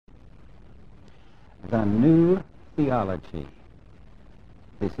The New Theology.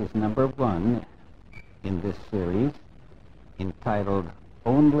 This is number 1 in this series, entitled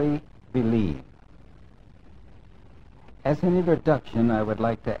Only Believe. As an introduction, I would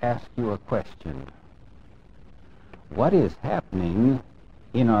like to ask you a question. What is happening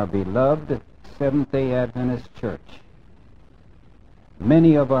in our beloved Seventh-day Adventist Church?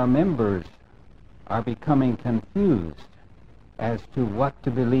 Many of our members are becoming confused as to what to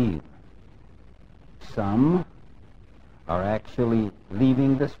believe. Some are actually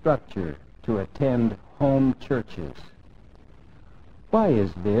leaving the structure to attend home churches. Why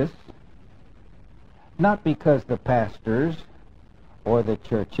is this? Not because the pastors or the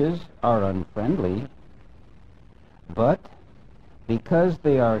churches are unfriendly, but because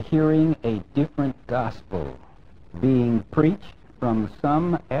they are hearing a different gospel being preached from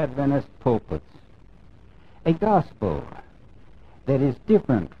some Adventist pulpits. A gospel that is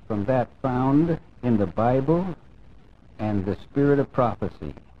different from that found in the Bible and the spirit of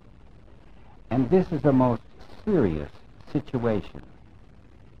prophecy. And this is a most serious situation.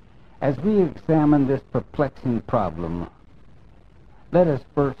 As we examine this perplexing problem, let us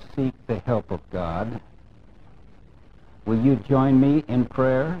first seek the help of God. Will you join me in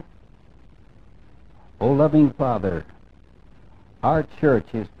prayer? O loving Father, our church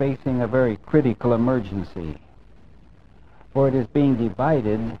is facing a very critical emergency, for it is being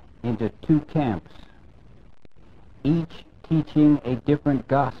divided into 2 camps, each teaching a different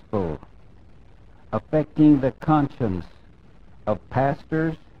gospel, affecting the conscience of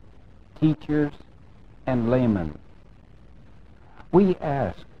pastors, teachers, and laymen. We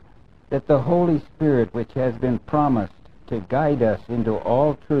ask that the Holy Spirit, which has been promised to guide us into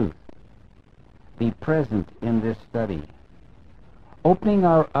all truth, be present in this study, opening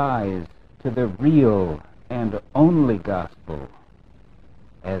our eyes to the real and only gospel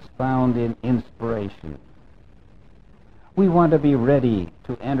as found in inspiration. We want to be ready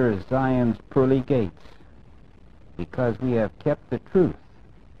to enter Zion's pearly gates because we have kept the truth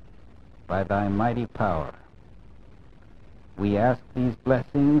by thy mighty power. We ask these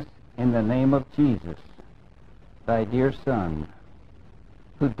blessings in the name of Jesus, thy dear Son,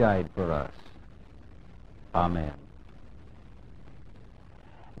 who died for us. Amen.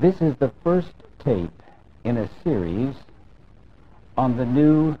 This is the first tape in a series on the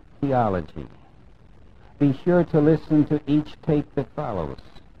New Theology. Be sure to listen to each tape that follows,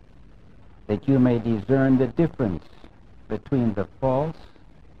 that you may discern the difference between the false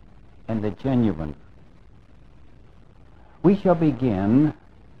and the genuine. We shall begin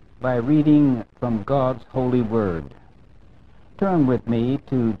by reading from God's holy word. Turn with me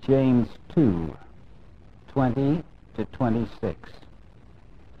to James 2, 20 to 26.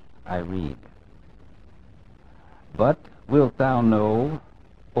 I read, But wilt thou know,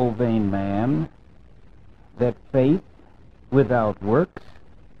 O vain man, that faith without works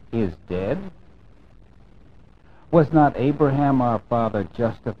is dead? Was not Abraham our father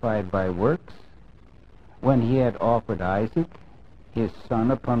justified by works when he had offered Isaac, his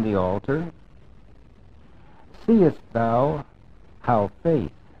son, upon the altar? Seest thou how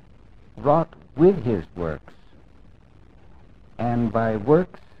faith wrought with his works, and by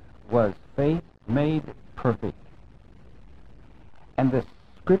works was faith made perfect? And the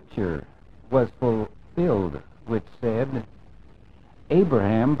scripture was fulfilled, which said,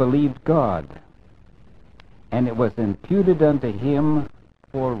 Abraham believed God, and it was imputed unto him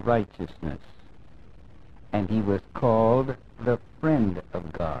for righteousness, and he was called the friend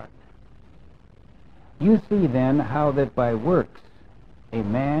of God. You see then how that by works a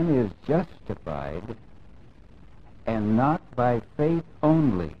man is justified, and not by faith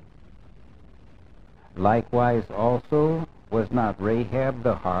only. Likewise also was not Rahab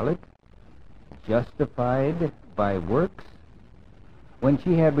the harlot justified by works when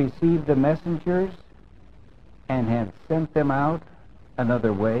she had received the messengers and had sent them out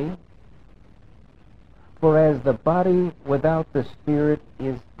another way? For as the body without the spirit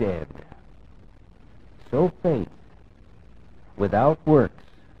is dead, so faith without works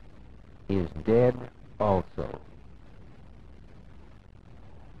is dead also.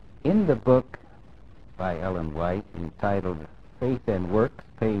 In the book by Ellen White entitled Faith and Works,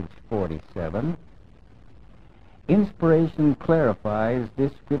 page 47, inspiration clarifies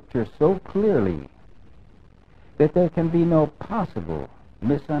this scripture so clearly that there can be no possible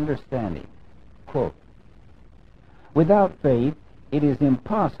misunderstanding. Quote, Without faith it is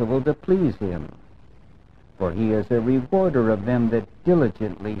impossible to please him, for he is a rewarder of them that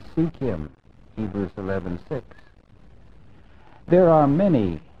diligently seek him. Hebrews 11:6. There are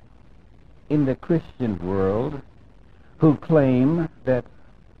many in the Christian world who claim that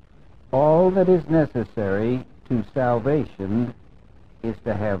all that is necessary to salvation is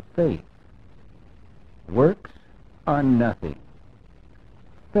to have faith. Works are nothing.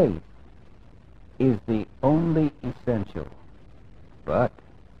 Faith is the only essential. But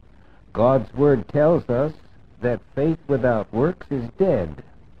God's Word tells us that faith without works is dead,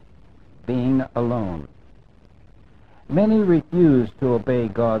 being alone. Many refuse to obey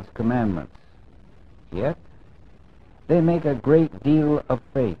God's commandments, yet they make a great deal of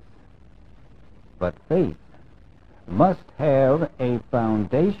faith. But faith must have a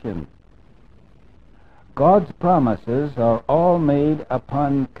foundation. God's promises are all made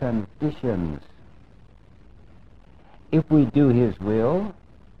upon conditions. If we do His will,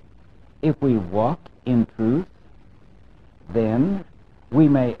 if we walk in truth, then we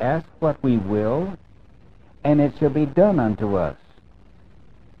may ask what we will, and it shall be done unto us.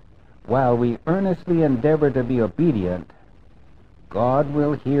 While we earnestly endeavor to be obedient, God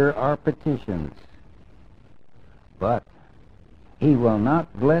will hear our petitions. But He will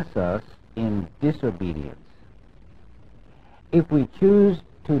not bless us in disobedience. If we choose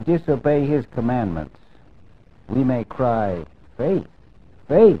to disobey His commandments, we may cry, faith,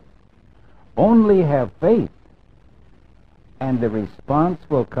 faith, only have faith. And the response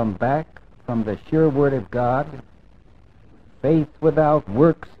will come back from the sure word of God, faith without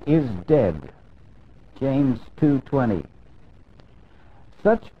works is dead. James 2:20.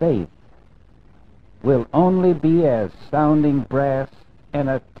 Such faith will only be as sounding brass and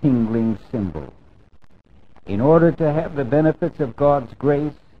a tingling cymbal. In order to have the benefits of God's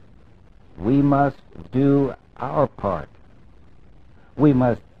grace, we must do our part. We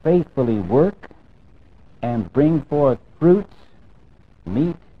must faithfully work and bring forth fruits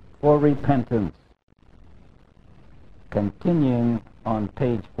meet for repentance. Continuing on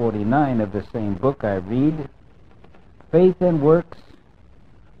page 49 of the same book, I read, faith and works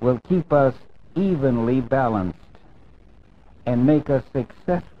will keep us evenly balanced and make us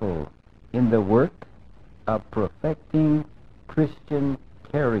successful in the work of perfecting Christian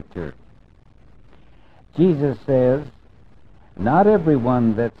character. Jesus says, not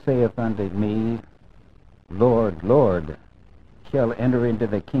everyone that saith unto me, Lord, Lord, shall enter into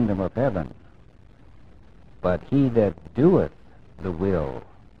the kingdom of heaven, but he that doeth the will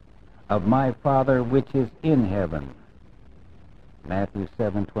of my Father which is in heaven. Matthew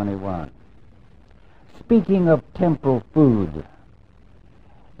 7:21. Speaking of temporal food,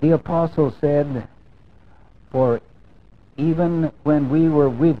 the apostle said, for even when we were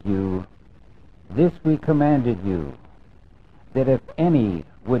with you, this we commanded you, that if any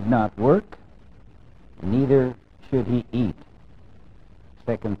would not work, neither should he eat.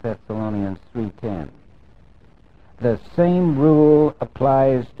 2 Thessalonians 3:10. The same rule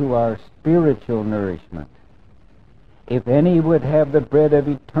applies to our spiritual nourishment. If any would have the bread of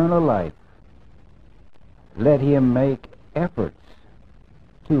eternal life, let him make efforts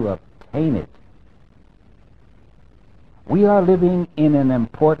to obtain it. We are living in an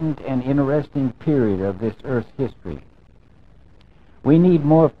important and interesting period of this earth's history. We need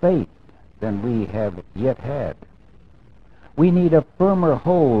more faith than we have yet had. We need a firmer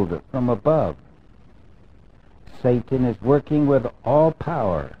hold from above. Satan is working with all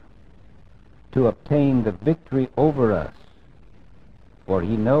power to obtain the victory over us, for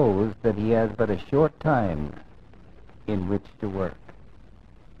he knows that he has but a short time in which to work.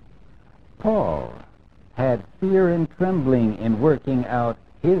 Paul had fear and trembling in working out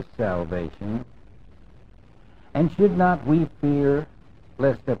his salvation, and should not we fear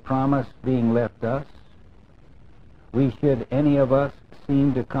lest the promise being left us, we should any of us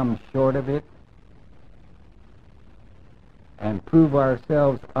seem to come short of it and prove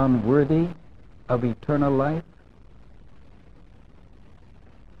ourselves unworthy of eternal life?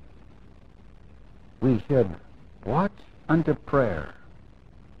 We should watch unto prayer,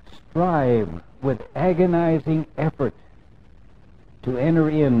 strive with agonizing effort to enter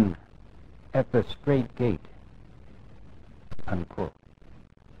in at the strait gate. Unquote.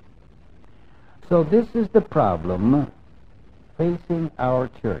 So this is the problem facing our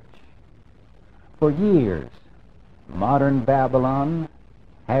church. For years, modern Babylon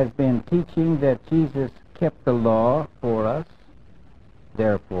has been teaching that Jesus kept the law for us.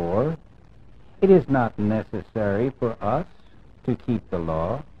 Therefore, it is not necessary for us to keep the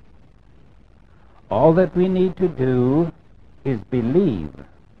law. All that we need to do is believe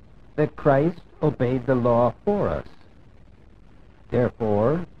that Christ obeyed the law for us.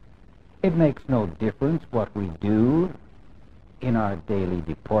 Therefore, it makes no difference what we do in our daily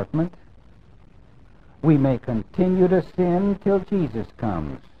deportment. We may continue to sin till Jesus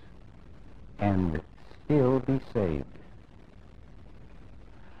comes and still be saved.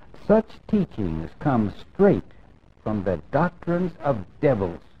 such teachings come straight from the doctrines of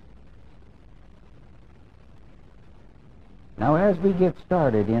devils. Now, as we get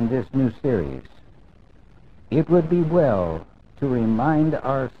started in this new series, it would be well to remind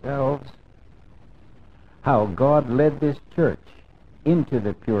ourselves how God led this church into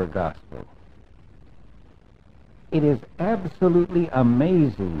the pure gospel. It is absolutely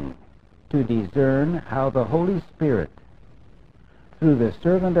amazing to discern how the Holy Spirit, through the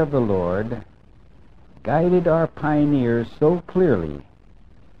servant of the Lord, guided our pioneers so clearly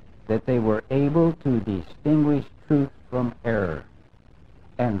that they were able to distinguish truth from error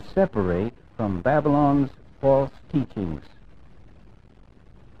and separate from Babylon's false teachings.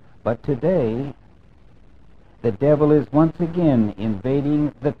 But today, the devil is once again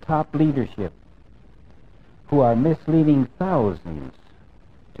invading the top leadership, who are misleading thousands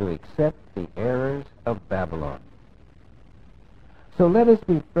to accept the errors of Babylon. So let us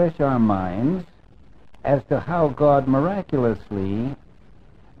refresh our minds as to how God miraculously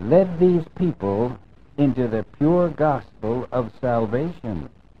led these people into the pure gospel of salvation.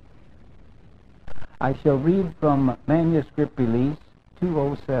 I shall read from Manuscript Release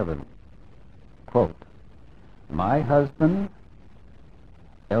 207. Quote, "My husband,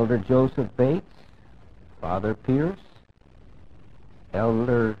 Elder Joseph Bates, Father Pierce,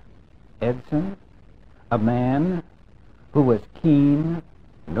 Elder Edson, a man who was keen,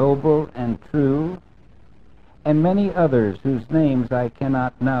 noble, and true, and many others whose names I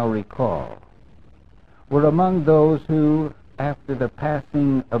cannot now recall, were among those who, after the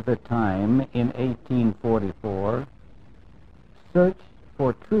passing of the time in 1844, searched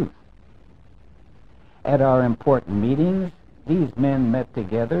for truth. At our important meetings, these men met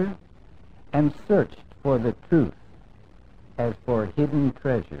together and searched for the truth as for hidden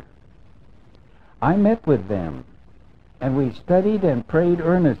treasure. I met with them, and we studied and prayed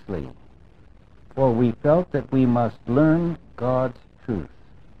earnestly, for we felt that we must learn God's truth.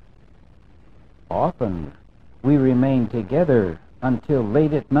 Often we remained together until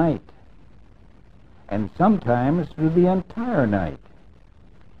late at night, and sometimes through the entire night,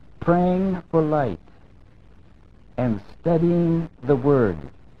 praying for light and studying the Word.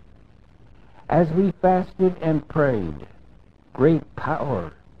 As we fasted and prayed, great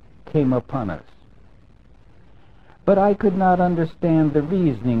power came upon us. But I could not understand the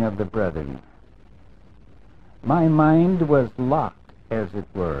reasoning of the brethren. My mind was locked, as it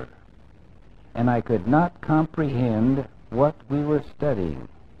were, and I could not comprehend what we were studying.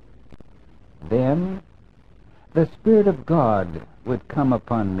 Then the Spirit of God would come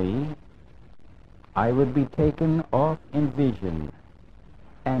upon me. I would be taken off in vision,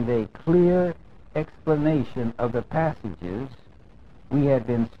 and a clear explanation of the passages we had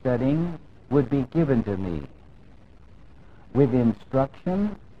been studying would be given to me, with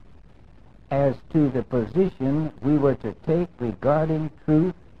instruction as to the position we were to take regarding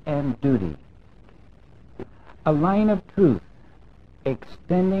truth and duty. A line of truth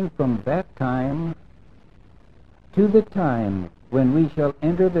extending from that time to the time when we shall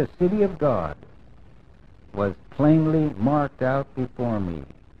enter the city of God was plainly marked out before me,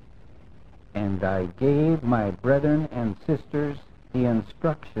 and I gave my brethren and sisters the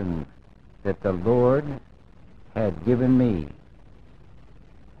instruction that the Lord had given me.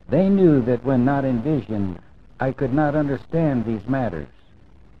 They knew that when not in vision, I could not understand these matters,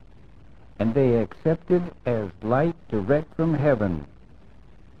 and they accepted as light direct from heaven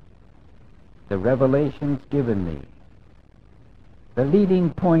the revelations given me. The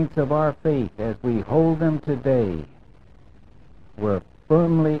leading points of our faith as we hold them today were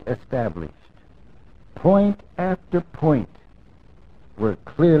firmly established. Point after point were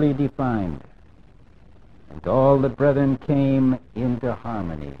clearly defined, and all the brethren came into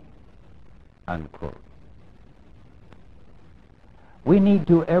harmony." Unquote. We need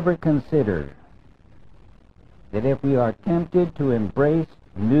to ever consider that if we are tempted to embrace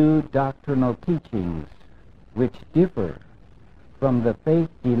new doctrinal teachings which differ from the faith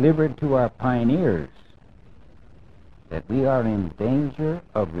delivered to our pioneers, that we are in danger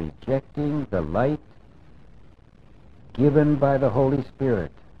of rejecting the light given by the Holy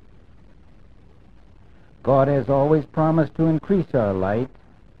Spirit. God has always promised to increase our light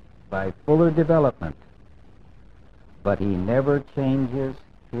by fuller development, but he never changes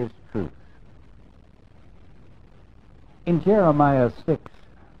his truth. In Jeremiah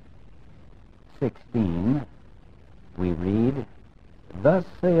 6:16, we read, "Thus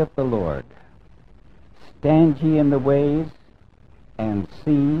saith the Lord, stand ye in the ways, and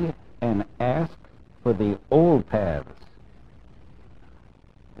see, and ask for the old paths.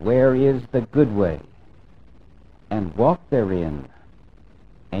 Where is the good way? And walk therein,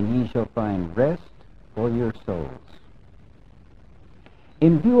 and ye shall find rest for your souls.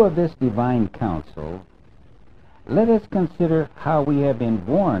 In view of this divine counsel, let us consider how we have been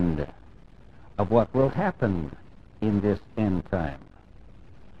warned of what will happen in this end time,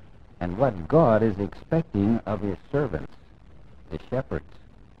 and what God is expecting of his servants, the shepherds.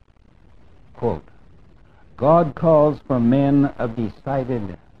 Quote, God calls for men of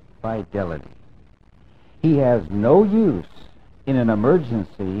decided fidelity. He has no use in an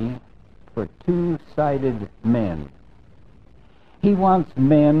emergency for two-sided men. He wants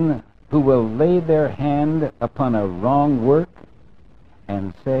men who will lay their hand upon a wrong work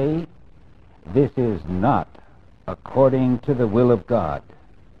and say, this is not according to the will of God.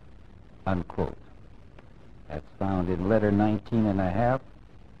 Unquote. That's found in letter 19 and a half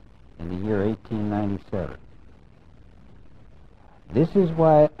in the year 1897. This is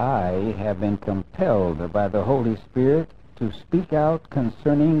why I have been compelled by the Holy Spirit to speak out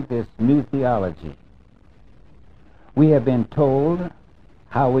concerning this new theology. We have been told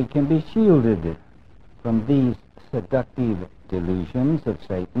how we can be shielded from these seductive delusions of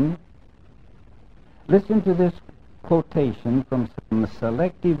Satan. Listen to this quotation from some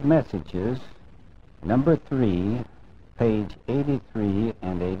selective messages, number 3, page 83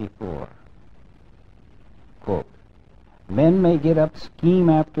 and 84. Quote, men may get up scheme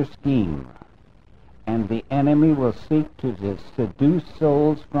after scheme, and the enemy will seek to seduce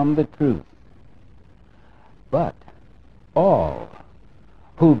souls from the truth. But all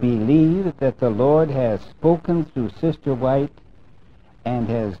who believe that the Lord has spoken through Sister White and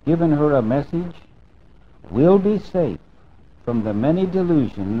has given her a message will be safe from the many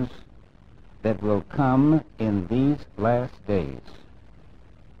delusions that will come in these last days.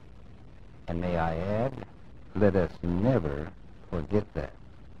 And may I add, let us never forget that.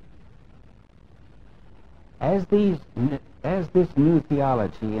 As this new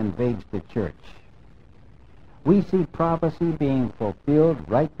theology invades the church, we see prophecy being fulfilled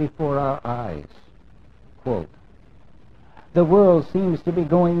right before our eyes. Quote, the world seems to be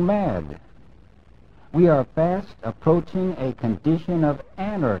going mad. We are fast approaching a condition of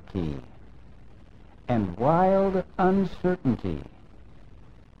anarchy and wild uncertainty,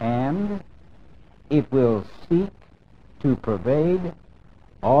 and it will seek to pervade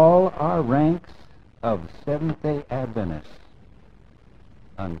all our ranks of Seventh-day Adventists.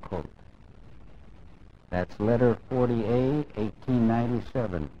 Unquote. That's letter 40A,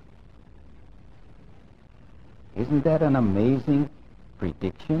 1897. Isn't that an amazing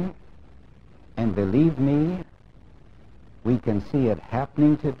prediction? And believe me, we can see it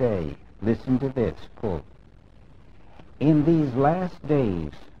happening today. Listen to this, quote, in these last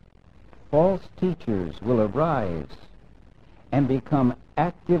days, false teachers will arise and become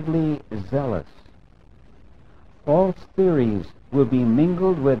actively zealous. False theories will be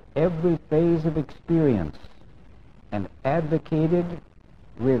mingled with every phase of experience and advocated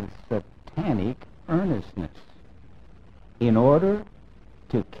with satanic earnestness in order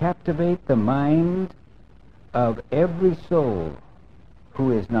to captivate the mind of every soul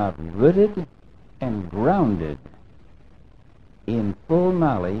who is not rooted and grounded in full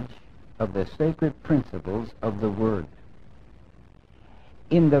knowledge of the sacred principles of the Word.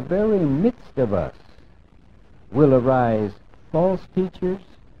 In the very midst of us will arise false teachers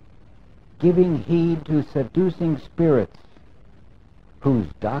giving heed to seducing spirits whose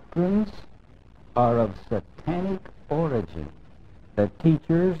doctrines are of satanic origin. The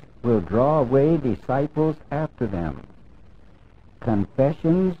teachers will draw away disciples after them.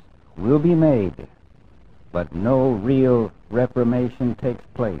 Confessions will be made, but no real reformation takes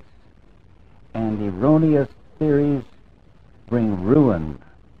place, and erroneous theories bring ruin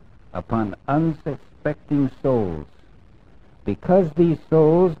upon unsuspecting souls, because these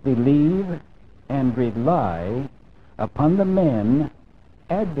souls believe and rely upon the men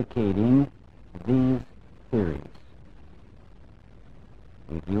advocating these theories.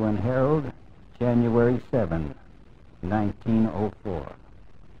 Review and Herald, January 7, 1904.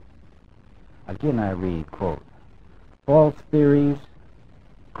 Again I read, quote, false theories,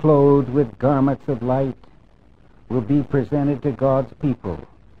 clothed with garments of light, will be presented to God's people.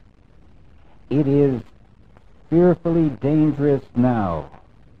 It is fearfully dangerous now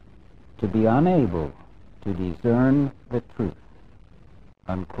to be unable to discern the truth.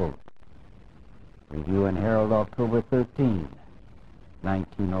 Unquote. Review and Herald, October 13,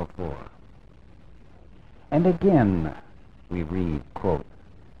 1904. And again we read, quote,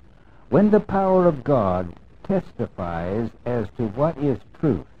 when the power of God testifies as to what is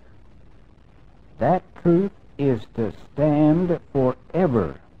truth, that truth is to stand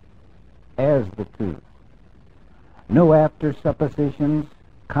forever as the truth. No after suppositions,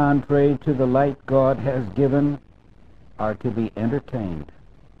 contrary to the light God has given are to be entertained.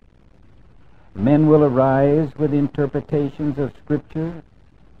 Men will arise with interpretations of Scripture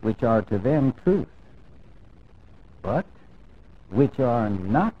which are to them truth, but which are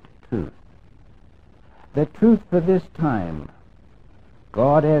not truth. The truth for this time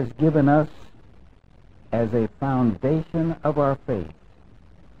God has given us as a foundation of our faith.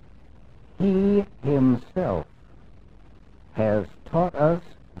 He himself has taught us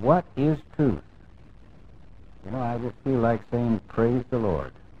what is truth. You know, I just feel like saying, praise the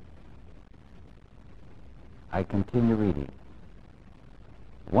Lord. I continue reading.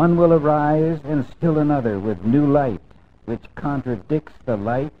 One will arise and still another with new light, which contradicts the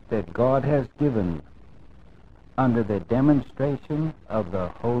light that God has given under the demonstration of the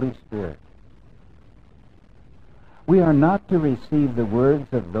Holy Spirit. We are not to receive the words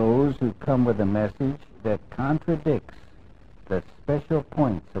of those who come with a message that contradicts the special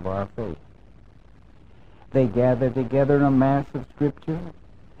points of our faith. They gather together a mass of Scripture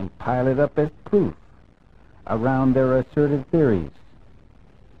and pile it up as proof around their asserted theories.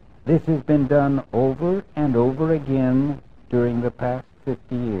 This has been done over and over again during the past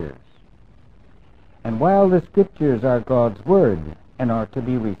 50 years. And while the Scriptures are God's Word and are to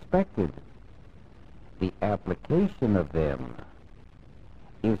be respected, the application of them,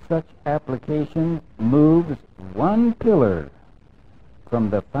 if such application moves one pillar from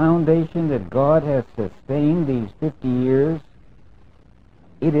the foundation that God has sustained these 50 years,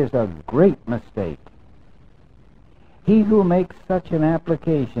 it is a great mistake. He who makes such an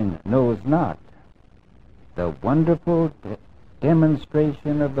application knows not the wonderful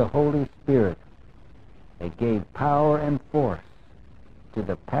demonstration of the Holy Spirit that gave power and force to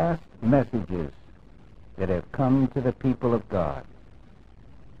the past messages that have come to the people of God.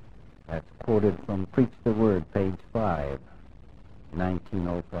 That's quoted from Preach the Word, page 5,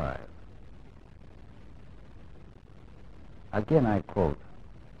 1905. Again I quote,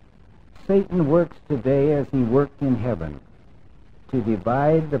 Satan works today as he worked in heaven, to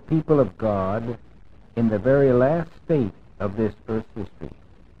divide the people of God in the very last state of this earth's history.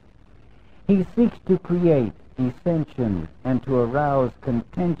 He seeks to create dissension and to arouse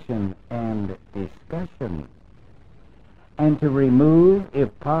contention and discussion, and to remove,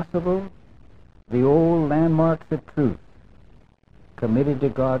 if possible, the old landmarks of truth committed to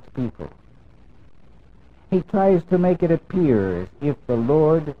God's people. He tries to make it appear as if the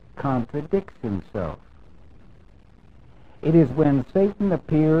Lord contradicts himself. It is when Satan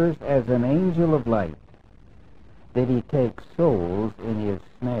appears as an angel of light that he takes souls in his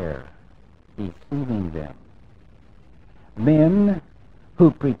snare, deceiving them. Men who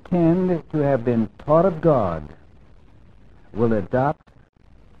pretend to have been taught of God will adopt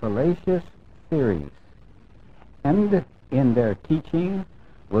fallacious theories, and in their teaching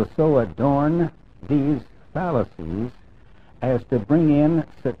will so adorn these fallacies as to bring in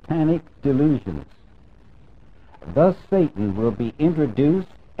satanic delusions. Thus Satan will be introduced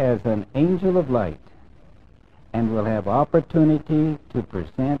as an angel of light and will have opportunity to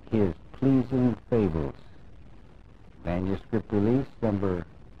present his pleasing fables. Manuscript release number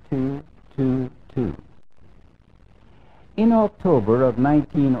 222. In October of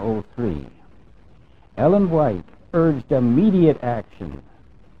 1903, Ellen White urged immediate action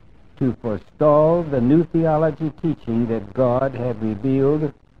to forestall the new theology teaching that God had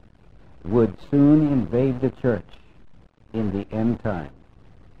revealed would soon invade the church in the end time.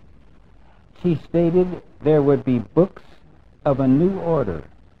 She stated there would be books of a new order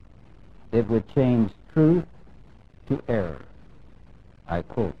that would change truth to error. I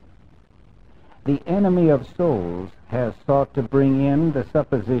quote, "The enemy of souls has sought to bring in the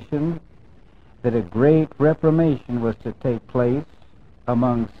supposition that a great reformation was to take place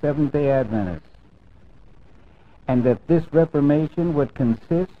among Seventh-day Adventists, and that this reformation would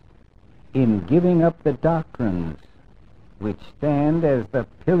consist in giving up the doctrines which stand as the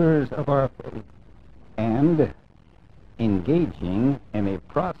pillars of our faith and engaging in a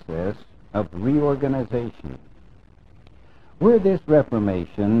process of reorganization. Were this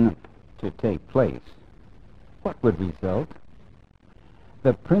reformation to take place, what would result?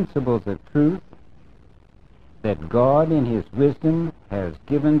 The principles of truth that God in his wisdom has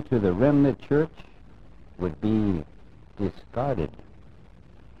given to the remnant church would be discarded.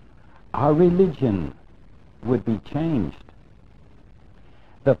 Our religion would be changed.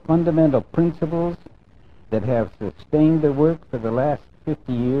 The fundamental principles that have sustained the work for the last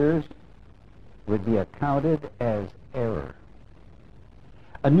 50 years would be accounted as error.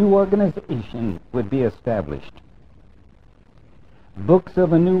 A new organization would be established. Books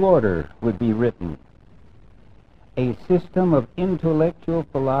of a new order would be written. a system of intellectual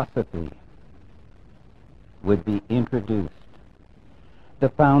philosophy would be introduced. The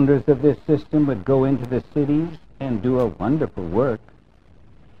founders of this system would go into the cities and do a wonderful work.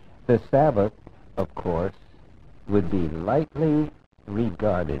 The Sabbath, of course, would be lightly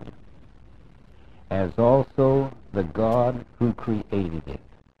regarded, as also the God who created it.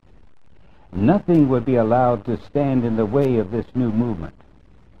 Nothing would be allowed to stand in the way of this new movement.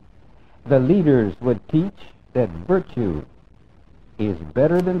 The leaders would teach that virtue is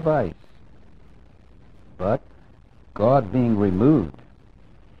better than vice, but God being removed,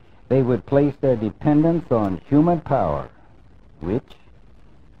 they would place their dependence on human power, which,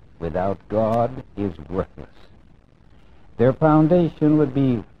 without God, is worthless. Their foundation would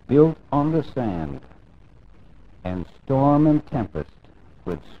be built on the sand, and storm and tempest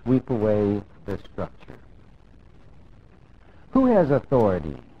would sweep away the structure. Who has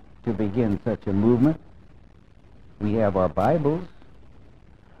authority to begin such a movement? We have our Bibles.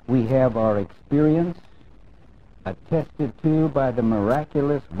 We have our experience, attested to by the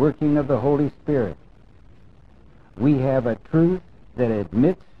miraculous working of the Holy Spirit. We have a truth that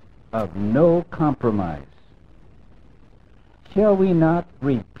admits of no compromise. Shall we not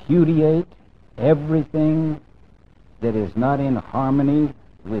repudiate everything that is not in harmony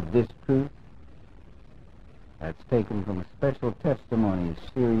with this truth? That's taken from Special Testimonies,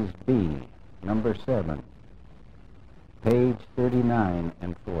 Series B, number 7, page 39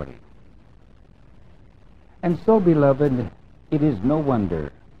 and 40. And so, beloved, it is no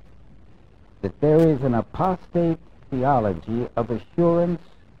wonder that there is an apostate theology of assurance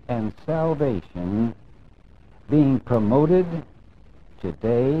and salvation being promoted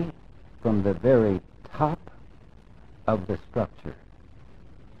today from the very top of the structure.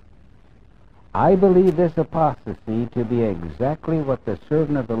 I believe this apostasy to be exactly what the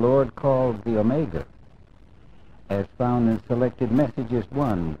servant of the Lord called the Omega, as found in Selected Messages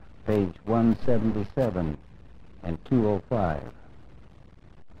 1, page 177 and 205.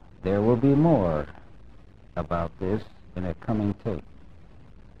 There will be more about this in a coming tape.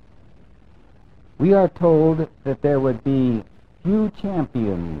 We are told that there would be few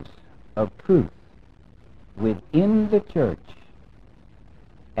champions of truth within the church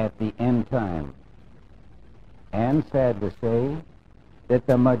at the end time, and sad to say that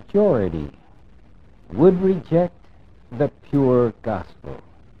the majority would reject the pure gospel.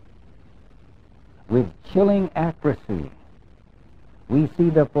 With chilling accuracy, we see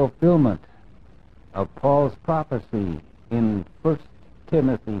the fulfillment of Paul's prophecy in 1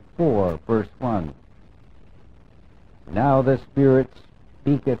 Timothy 4, verse 1. Now the Spirit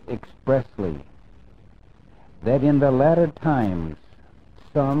speaketh expressly, that in the latter times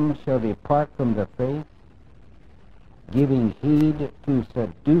some shall depart from the faith, giving heed to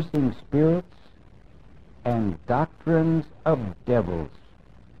seducing spirits and doctrines of devils.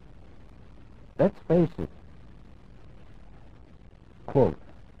 Let's face it. Quote,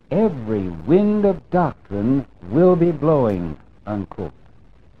 every wind of doctrine will be blowing, unquote.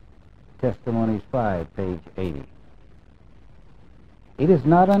 Testimonies 5, page 80. It is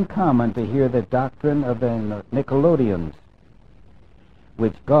not uncommon to hear the doctrine of the Nicolaitans,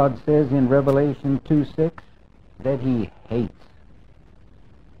 which God says in Revelation 2:6 that he hates.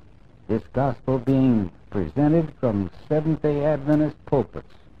 This gospel being presented from Seventh-day Adventist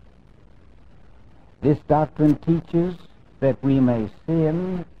pulpits. This doctrine teaches that we may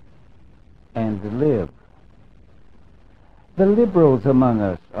sin and live. The liberals among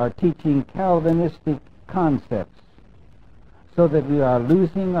us are teaching Calvinistic concepts so that we are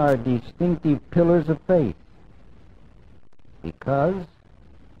losing our distinctive pillars of faith because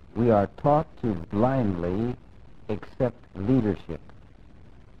we are taught to blindly accept leadership.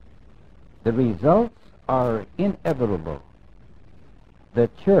 The results are inevitable. The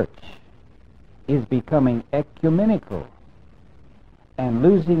church is becoming ecumenical and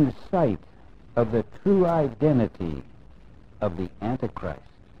losing sight of the true identity of the Antichrist.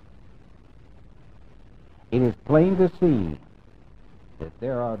 It is plain to see that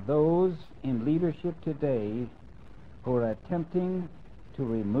there are those in leadership today who are attempting to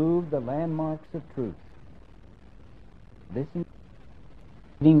remove the landmarks of truth. Listen,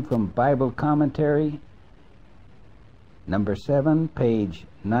 reading from Bible Commentary, number 7, page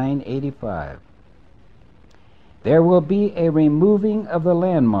 985. There will be a removing of the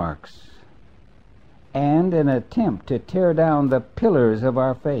landmarks and an attempt to tear down the pillars of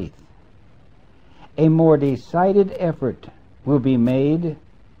our faith. A more decided effort will be made,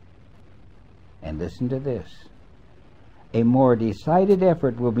 and listen to this, a more decided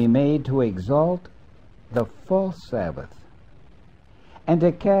effort will be made to exalt the false Sabbath and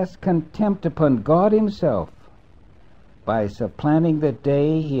to cast contempt upon God himself by supplanting the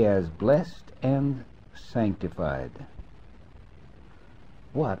day he has blessed and sanctified.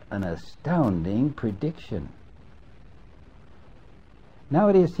 What an astounding prediction. Now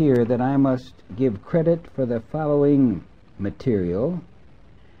it is here that I must give credit for the following material,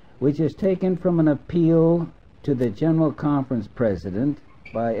 which is taken from an appeal to the General Conference President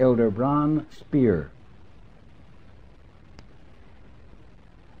by Elder Bron Speer.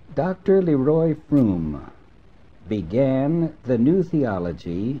 Dr. Leroy Froom began the New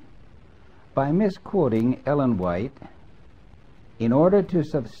Theology by misquoting Ellen White in order to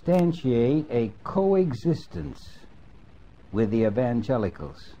substantiate a coexistence with the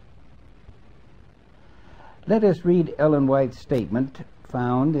evangelicals. Let us read Ellen White's statement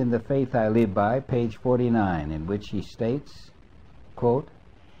found in The Faith I Live By, page 49, in which she states, quote,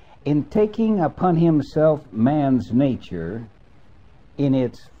 "In taking upon himself man's nature in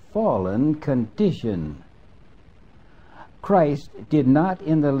its fallen condition, Christ did not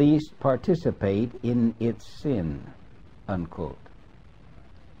in the least participate in its sin," unquote.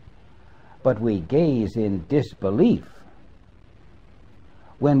 But we gaze in disbelief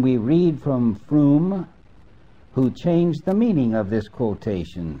when we read from Froom, who changed the meaning of this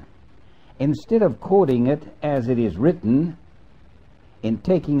quotation. Instead of quoting it as it is written, "In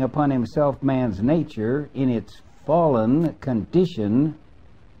taking upon himself man's nature in its fallen condition,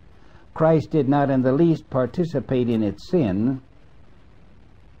 Christ did not in the least participate in its sin,"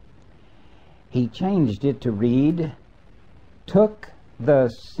 he changed it to read, "Took the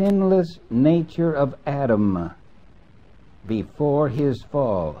sinless nature of Adam before his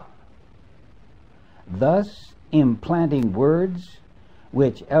fall," thus implanting words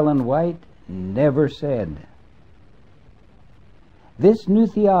which Ellen White never said. This new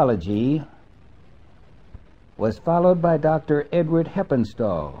theology was followed by Dr. Edward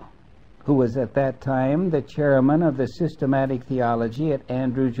Heppenstall, who was at that time the chairman of the systematic theology at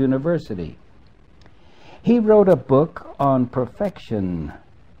Andrews University. He wrote a book on perfection,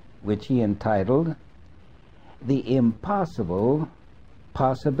 which he entitled "The Impossible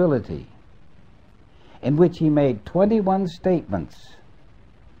Possibility," in which he made 21 statements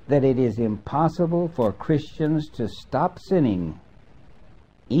that it is impossible for Christians to stop sinning,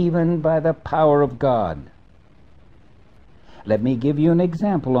 even by the power of God. Let me give you an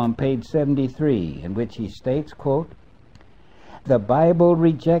example on page 73, in which he states, quote, "The Bible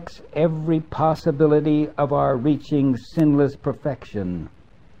rejects every possibility of our reaching sinless perfection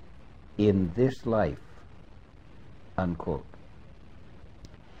in this life," unquote.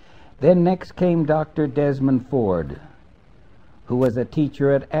 Then next came Dr. Desmond Ford, who was a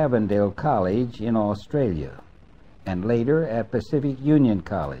teacher at Avondale College in Australia, and later at Pacific Union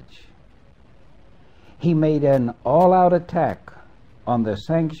College. He made an all-out attack on the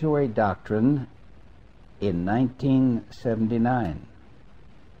sanctuary doctrine in 1979.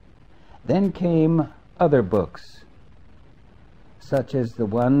 Then came other books, such as the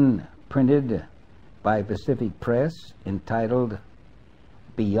one printed by Pacific Press entitled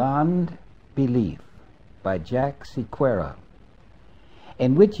 "Beyond Belief" by Jack Sequeira,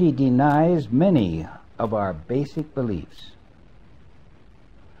 in which he denies many of our basic beliefs.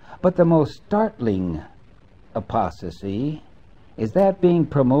 But the most startling apostasy is that being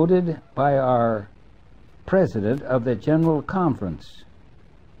promoted by our President of the General Conference,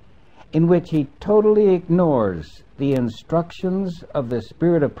 in which he totally ignores the instructions of the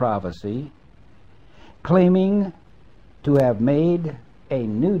Spirit of Prophecy, claiming to have made a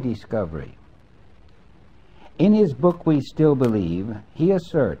new discovery. In his book, We Still Believe, he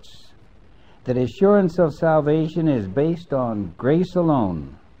asserts that assurance of salvation is based on grace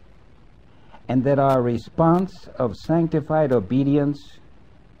alone, and that our response of sanctified obedience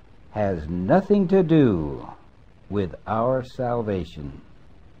has nothing to do with our salvation.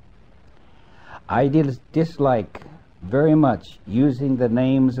 I dislike very much using the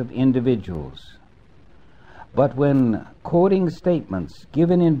names of individuals, but when quoting statements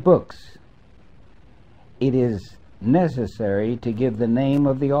given in books, it is necessary to give the name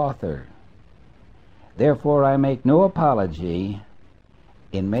of the author. Therefore, I make no apology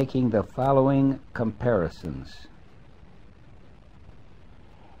in making the following comparisons.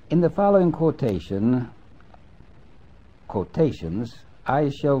 In the following quotations, I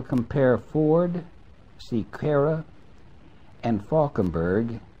shall compare Ford, Sequeira, and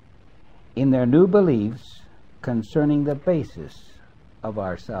Falkenberg in their new beliefs concerning the basis of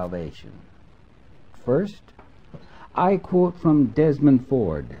our salvation. First, I quote from Desmond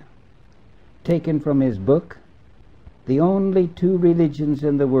Ford, taken from his book, The Only Two Religions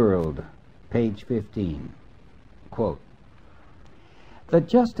in the World, page 15. Quote, "The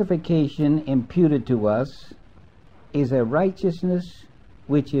justification imputed to us is a righteousness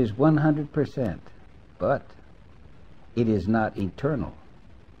which is 100%, but it is not eternal.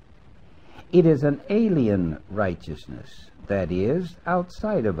 It is an alien righteousness, that is,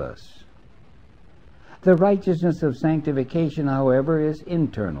 outside of us. The righteousness of sanctification, however, is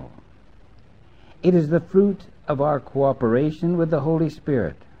internal. It is the fruit of our cooperation with the Holy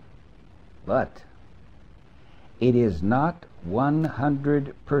Spirit, but it is not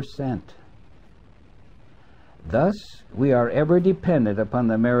 100%. Thus, we are ever dependent upon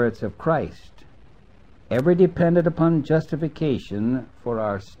the merits of Christ, ever dependent upon justification for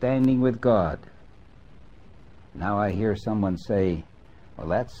our standing with God. Now I hear someone say, well,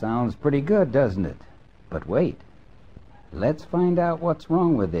 that sounds pretty good, doesn't it? But wait, let's find out what's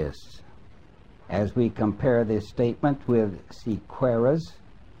wrong with this as we compare this statement with Sequeira's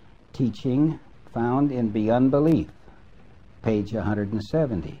teaching found in Beyond Belief, page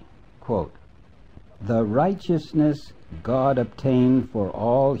 170. Quote, "The righteousness God obtained for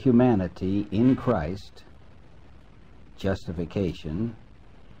all humanity in Christ, justification,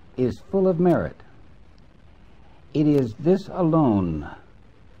 is full of merit. It is this alone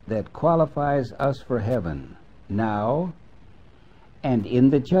that qualifies us for heaven, now and in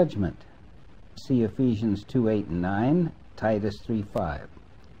the judgment." See Ephesians 2:8 and 9, Titus 3:5.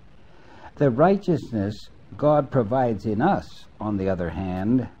 The righteousness God provides in us, on the other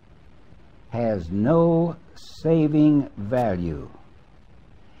hand, has no saving value.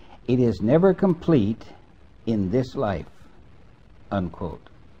 It is never complete in this life. Unquote.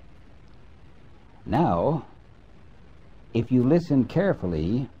 Now, if you listen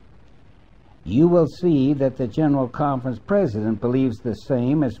carefully, you will see that the General Conference President believes the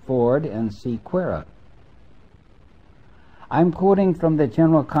same as Ford and Sequeira. I'm quoting from the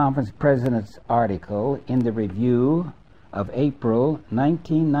General Conference President's article in the Review of April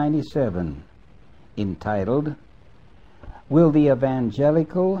 1997, entitled, "Will the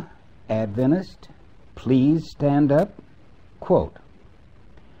Evangelical Adventist Please Stand Up?" Quote,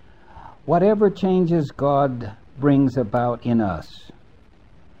 "Whatever changes God brings about in us,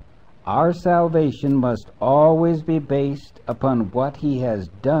 our salvation must always be based upon what He has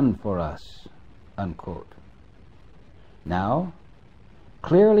done for us." Unquote. Now,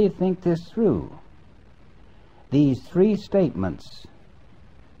 clearly think this through. These three statements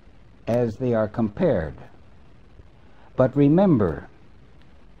as they are compared. But remember,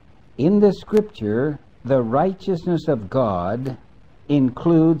 in the Scripture, the righteousness of God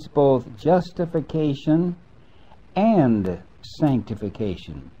includes both justification and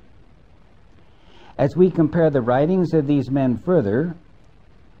sanctification. As we compare the writings of these men further,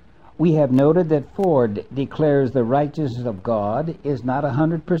 we have noted that Ford declares the righteousness of God is not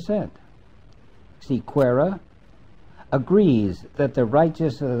 100%. Sequeira agrees that the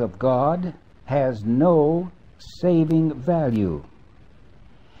righteousness of God has no saving value.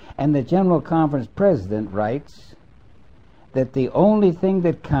 And the General Conference President writes that the only thing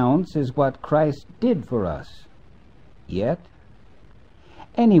that counts is what Christ did for us. Yet,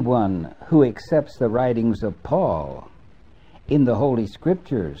 anyone who accepts the writings of Paul in the Holy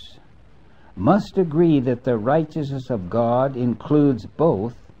Scriptures must agree that the righteousness of God includes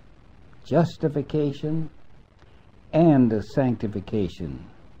both justification and sanctification.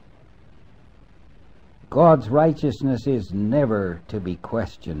 God's righteousness is never to be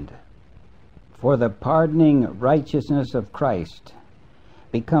questioned, for the pardoning righteousness of Christ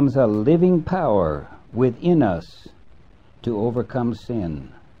becomes a living power within us to overcome sin,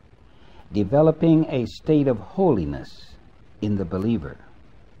 developing a state of holiness in the believer.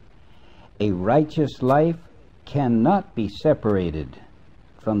 A righteous life cannot be separated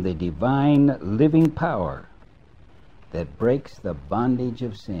from the divine living power that breaks the bondage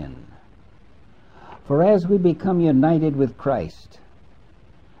of sin. For as we become united with Christ,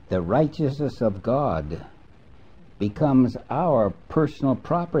 the righteousness of God becomes our personal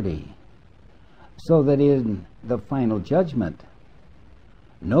property, so that in the final judgment,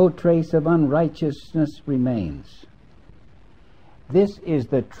 no trace of unrighteousness remains. This is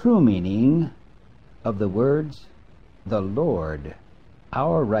the true meaning of the words, "The Lord,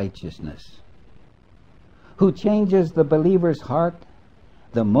 our righteousness," who changes the believer's heart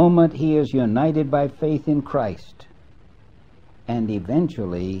the moment he is united by faith in Christ, and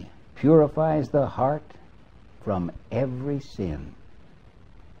eventually purifies the heart from every sin.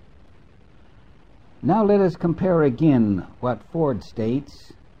 Now let us compare again what Ford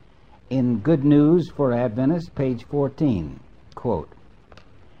states in Good News for Adventists, page 14. Quote,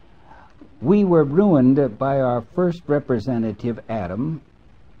 "We were ruined by our first representative, Adam,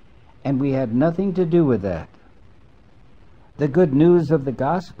 and we had nothing to do with that. The good news of the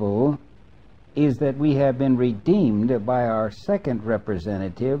gospel is that we have been redeemed by our second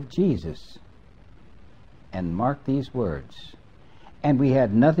representative, Jesus. And mark these words. And we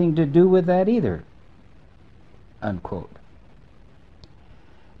had nothing to do with that either. Unquote.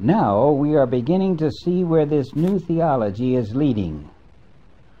 Now we are beginning to see where this new theology is leading.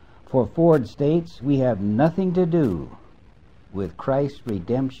 For Ford states, we have nothing to do with Christ's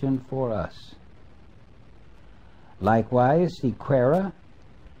redemption for us. Likewise, Sequeira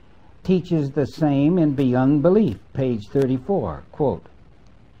teaches the same in Beyond Belief, page 34. Quote,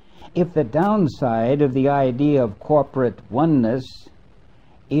 if the downside of the idea of corporate oneness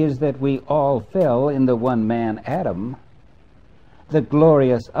is that we all fell in the one man Adam, the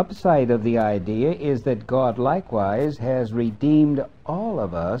glorious upside of the idea is that God likewise has redeemed all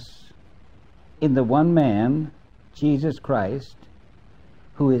of us in the one man, Jesus Christ,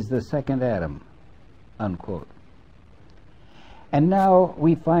 who is the second Adam. Unquote. And now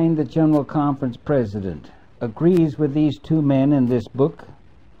we find the General Conference President agrees with these two men in this book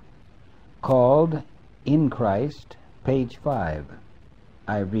called In Christ, page 5.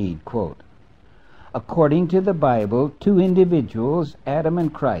 I read, quote, according to the Bible, two individuals, Adam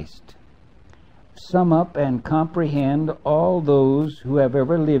and Christ, sum up and comprehend all those who have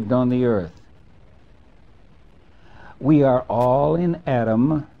ever lived on the earth. We are all in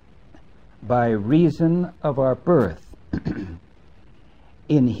Adam by reason of our birth.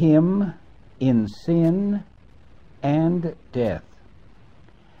 In him, in sin and death.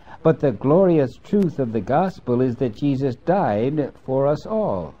 But the glorious truth of the gospel is that Jesus died for us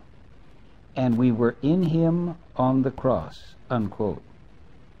all, and we were in him on the cross. Unquote.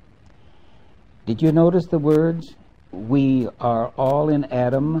 Did you notice the words, we are all in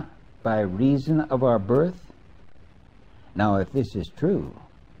Adam by reason of our birth? Now, if this is true,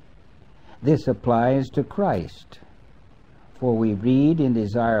 this applies to Christ. For we read in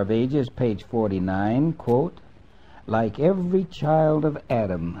Desire of Ages, page 49, quote, like every child of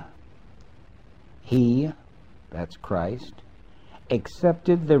Adam, he, that's Christ,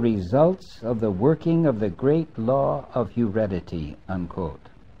 accepted the results of the working of the great law of heredity, unquote.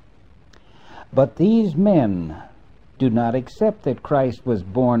 But these men do not accept that Christ was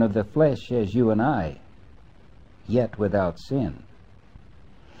born of the flesh as you and I, yet without sin.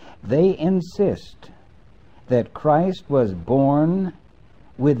 They insist that Christ was born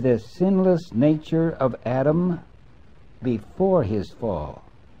with the sinless nature of Adam before his fall.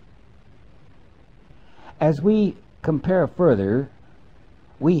 As we compare further,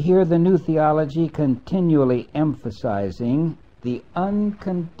 we hear the new theology continually emphasizing the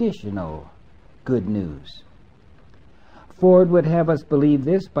unconditional good news. Ford would have us believe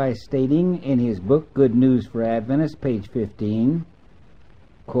this by stating in his book, Good News for Adventists, page 15,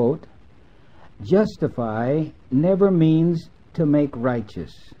 quote, justify never means to make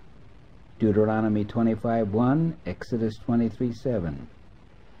righteous. Deuteronomy 25:1, Exodus 23:7.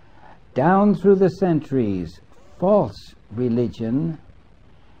 Down through the centuries, false religion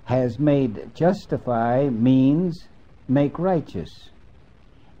has made justify means make righteous,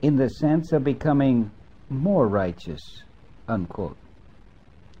 in the sense of becoming more righteous, unquote.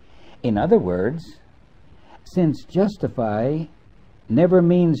 In other words, since justify never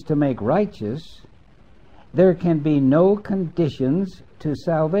means to make righteous, there can be no conditions to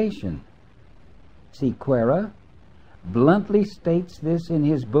salvation. Sequeira bluntly states this in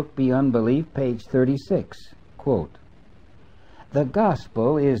his book Beyond Belief, page 36, quote, the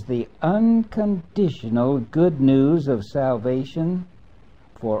gospel is the unconditional good news of salvation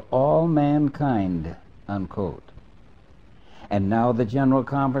for all mankind, unquote. And now the General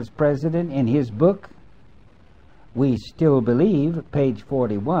Conference President in his book, We Still Believe, page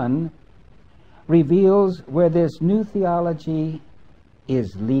 41, reveals where this new theology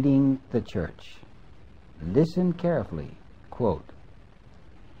is leading the church. Listen carefully. Quote,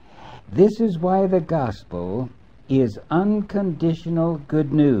 this is why the gospel is unconditional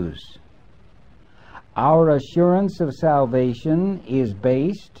good news. Our assurance of salvation is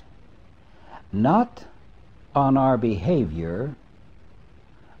based not on our behavior,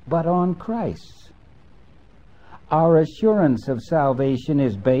 but on Christ's. Our assurance of salvation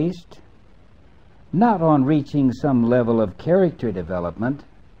is based not on reaching some level of character development,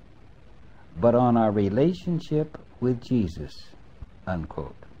 but on our relationship with Jesus,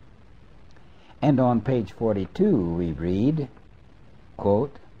 unquote. And on page 42 we read,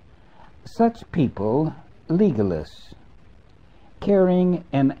 quote, such people, legalists, carrying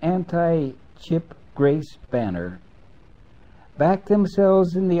an anti-chip grace banner, back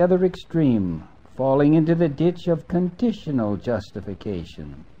themselves in the other extreme, falling into the ditch of conditional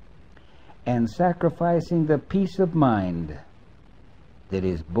justification and sacrificing the peace of mind that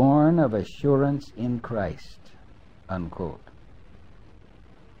is born of assurance in Christ, unquote.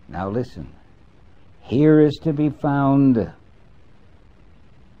 Now listen, here is to be found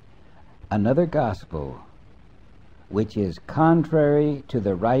another gospel which is contrary to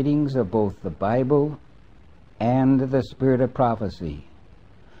the writings of both the Bible and the spirit of prophecy.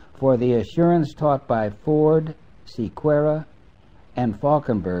 For the assurance taught by Ford, Sequeira, and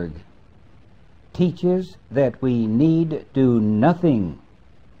Falkenberg teaches that we need do nothing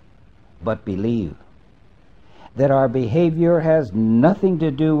but believe, that our behavior has nothing to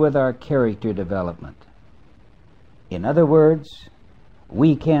do with our character development. In other words,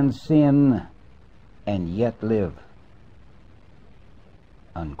 we can sin and yet live,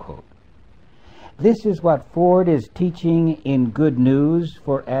 unquote. This is what Ford is teaching in Good News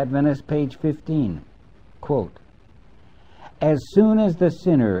for Adventists, page 15. Quote, as soon as the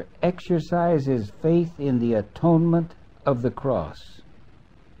sinner exercises faith in the atonement of the cross,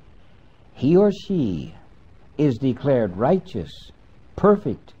 he or she is declared righteous,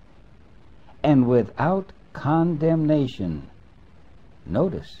 perfect, and without condemnation.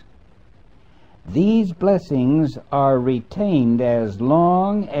 Notice, these blessings are retained as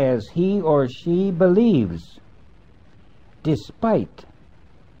long as he or she believes, despite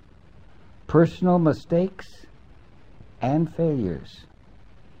personal mistakes and failures.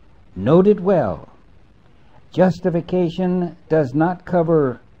 Note it well, justification does not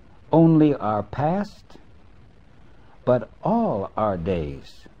cover only our past, but all our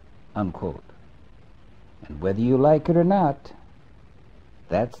days, unquote. And whether you like it or not,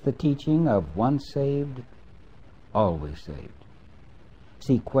 that's the teaching of once saved, always saved.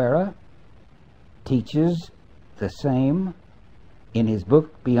 Sequeira teaches the same in his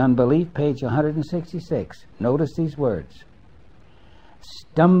book Beyond Belief, page 166. Notice these words.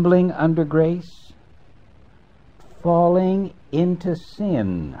 Stumbling under grace, falling into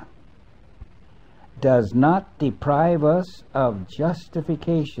sin, does not deprive us of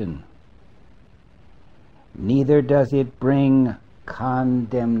justification, neither does it bring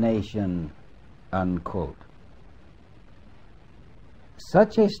condemnation, unquote.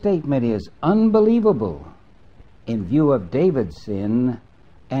 Such a statement is unbelievable in view of David's sin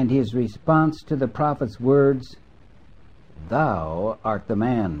and his response to the prophet's words, "Thou art the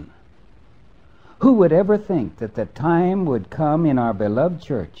man." Who would ever think that the time would come in our beloved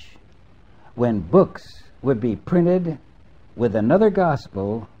church when books would be printed with another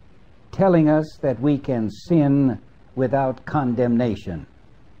gospel telling us that we can sin without condemnation?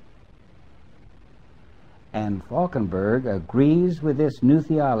 And Falkenberg agrees with this new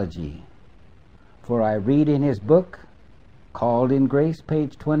theology. For I read in his book, Called in Grace,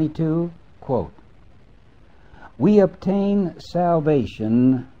 page 22, quote, we obtain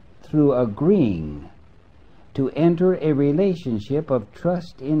salvation through agreeing to enter a relationship of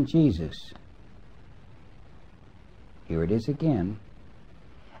trust in Jesus. Here it is again.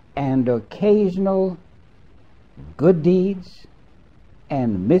 And occasional good deeds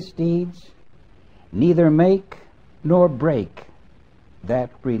and misdeeds neither make nor break that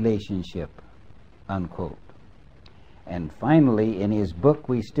relationship, unquote. And finally, in his book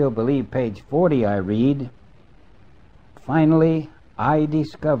We Still Believe, page 40, I read, finally, I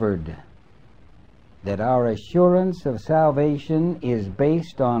discovered that our assurance of salvation is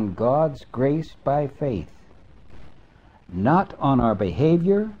based on God's grace by faith, not on our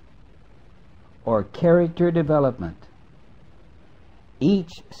behavior or character development.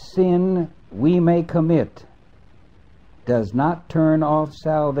 Each sin we may commit does not turn off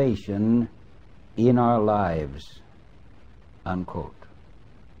salvation in our lives, unquote.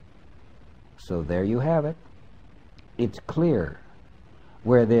 So there you have it. It's clear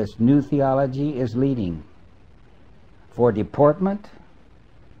where this new theology is leading. For deportment,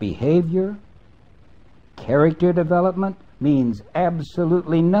 behavior, character development means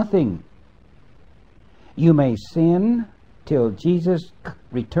absolutely nothing. You may sin till Jesus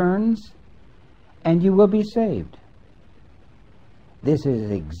returns, and you will be saved. This is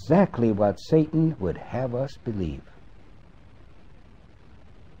exactly what Satan would have us believe.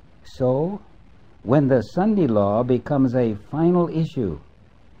 So, when the Sunday law becomes a final issue,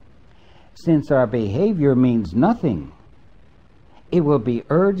 since our behavior means nothing, it will be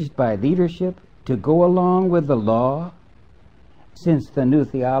urged by leadership to go along with the law, since the new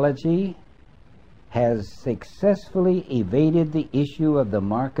theology has successfully evaded the issue of the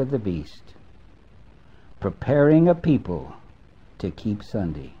mark of the beast, preparing a people to keep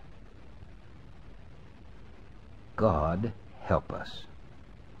Sunday. God help us.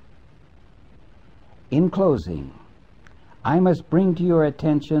 In closing, I must bring to your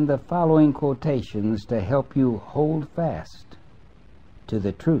attention the following quotations to help you hold fast to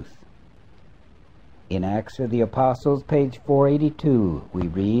the truth. In Acts of the Apostles, page 482, we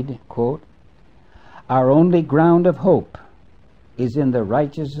read, quote, "Our only ground of hope is in the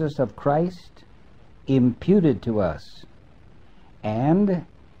righteousness of Christ imputed to us, and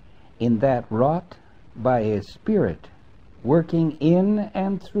in that wrought by His Spirit working in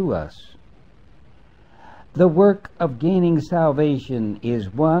and through us. The work of gaining salvation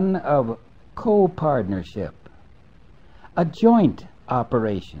is one of co-partnership, a joint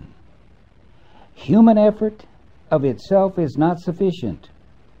operation. Human effort of itself is not sufficient.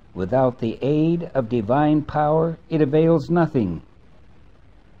 Without the aid of divine power, it avails nothing.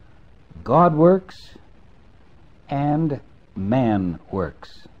 God works and man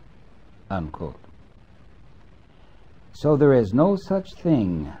works." Unquote. So there is no such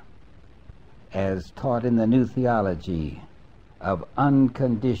thing as taught in the New Theology of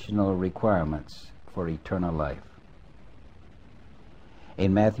unconditional requirements for eternal life.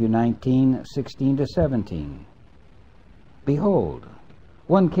 In Matthew 19:16-17, "Behold,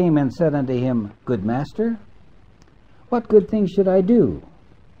 one came and said unto him, Good Master, what good thing should I do,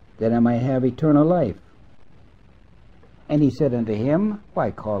 that I might have eternal life? And he said unto him,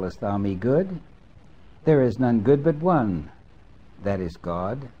 Why callest thou me good? There is none good but one, that is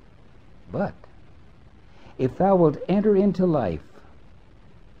God. But if thou wilt enter into life,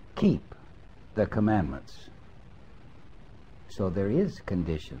 keep the commandments." So there is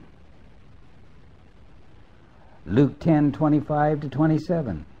condition. Luke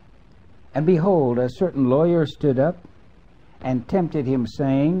 10:25-27, "And behold, a certain lawyer stood up and tempted him,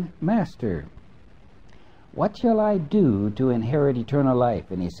 saying, Master, what shall I do to inherit eternal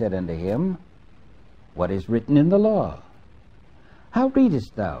life? And he said unto him, What is written in the law? How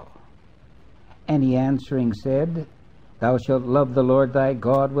readest thou? And he answering said, Thou shalt love the Lord thy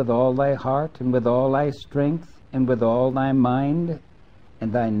God with all thy heart, and with all thy strength, and with all thy mind,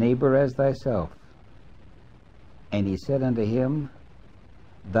 and thy neighbor as thyself. And he said unto him,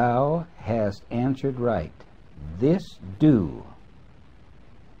 Thou hast answered right. This do,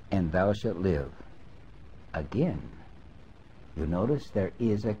 and thou shalt live. Again, you notice there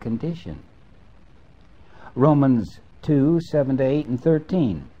is a condition. Romans 2:7-8 and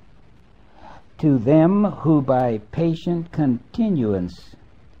 13. To them who by patient continuance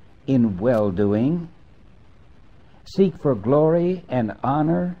in well-doing seek for glory and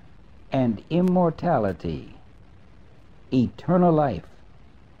honor and immortality, eternal life.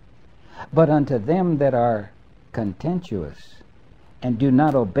 But unto them that are contentious and do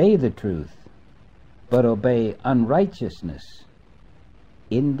not obey the truth, but obey unrighteousness,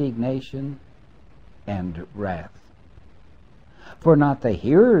 indignation and wrath. For not the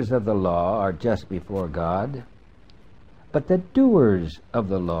hearers of the law are just before God, but the doers of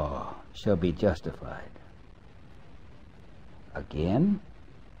the law shall be justified. Again,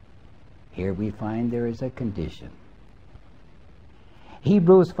 here we find there is a condition.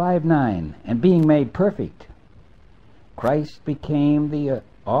 Hebrews 5:9, "And being made perfect, Christ became the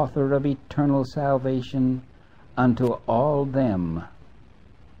author of eternal salvation unto all them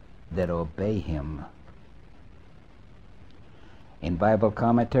that obey him." In Bible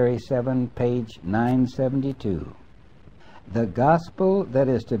Commentary 7, page 972, "The gospel that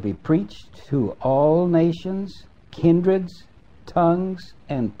is to be preached to all nations, kindreds, tongues,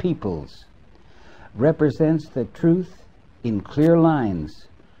 and peoples represents the truth in clear lines,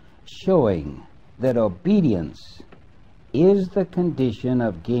 showing that obedience is the condition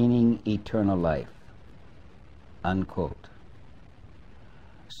of gaining eternal life." Unquote.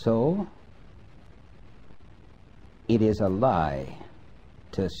 So, it is a lie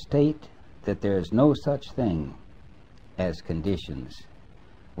to state that there is no such thing as conditions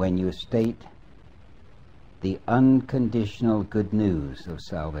when you state the unconditional good news of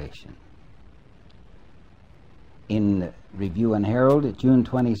salvation. In Review and Herald, June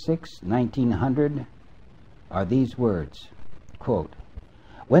 26, 1900, are these words, quote,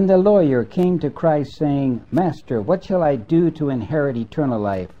 "When the lawyer came to Christ saying, Master, what shall I do to inherit eternal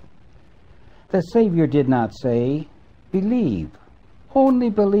life? The Savior did not say, Believe, only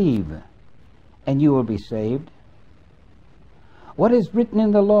believe, and you will be saved. What is written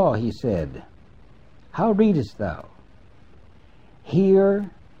in the law, he said. How readest thou? Here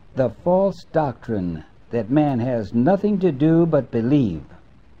the false doctrine that man has nothing to do but believe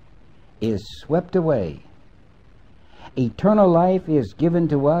is swept away. Eternal life is given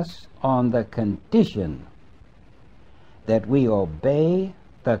to us on the condition that we obey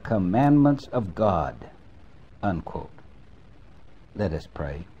the commandments of God." Unquote. Let us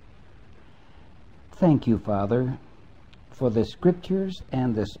pray. Thank you, Father, for the Scriptures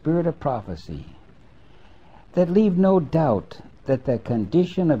and the spirit of prophecy that leave no doubt that the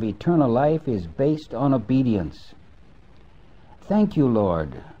condition of eternal life is based on obedience. Thank you,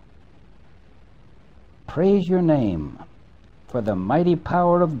 Lord. Praise your name for the mighty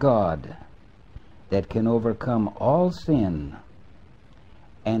power of God that can overcome all sin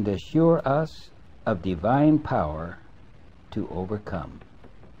and assure us of divine power to overcome.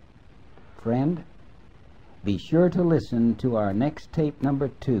 Friend, be sure to listen to our next tape number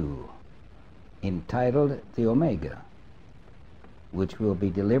 2, entitled The Omega, which will be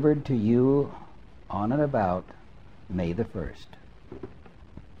delivered to you on and about May the 1st.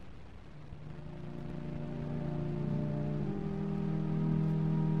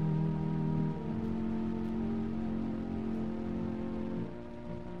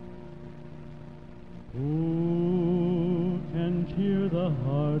 Who can cheer the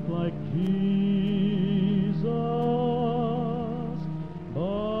heart like Jesus?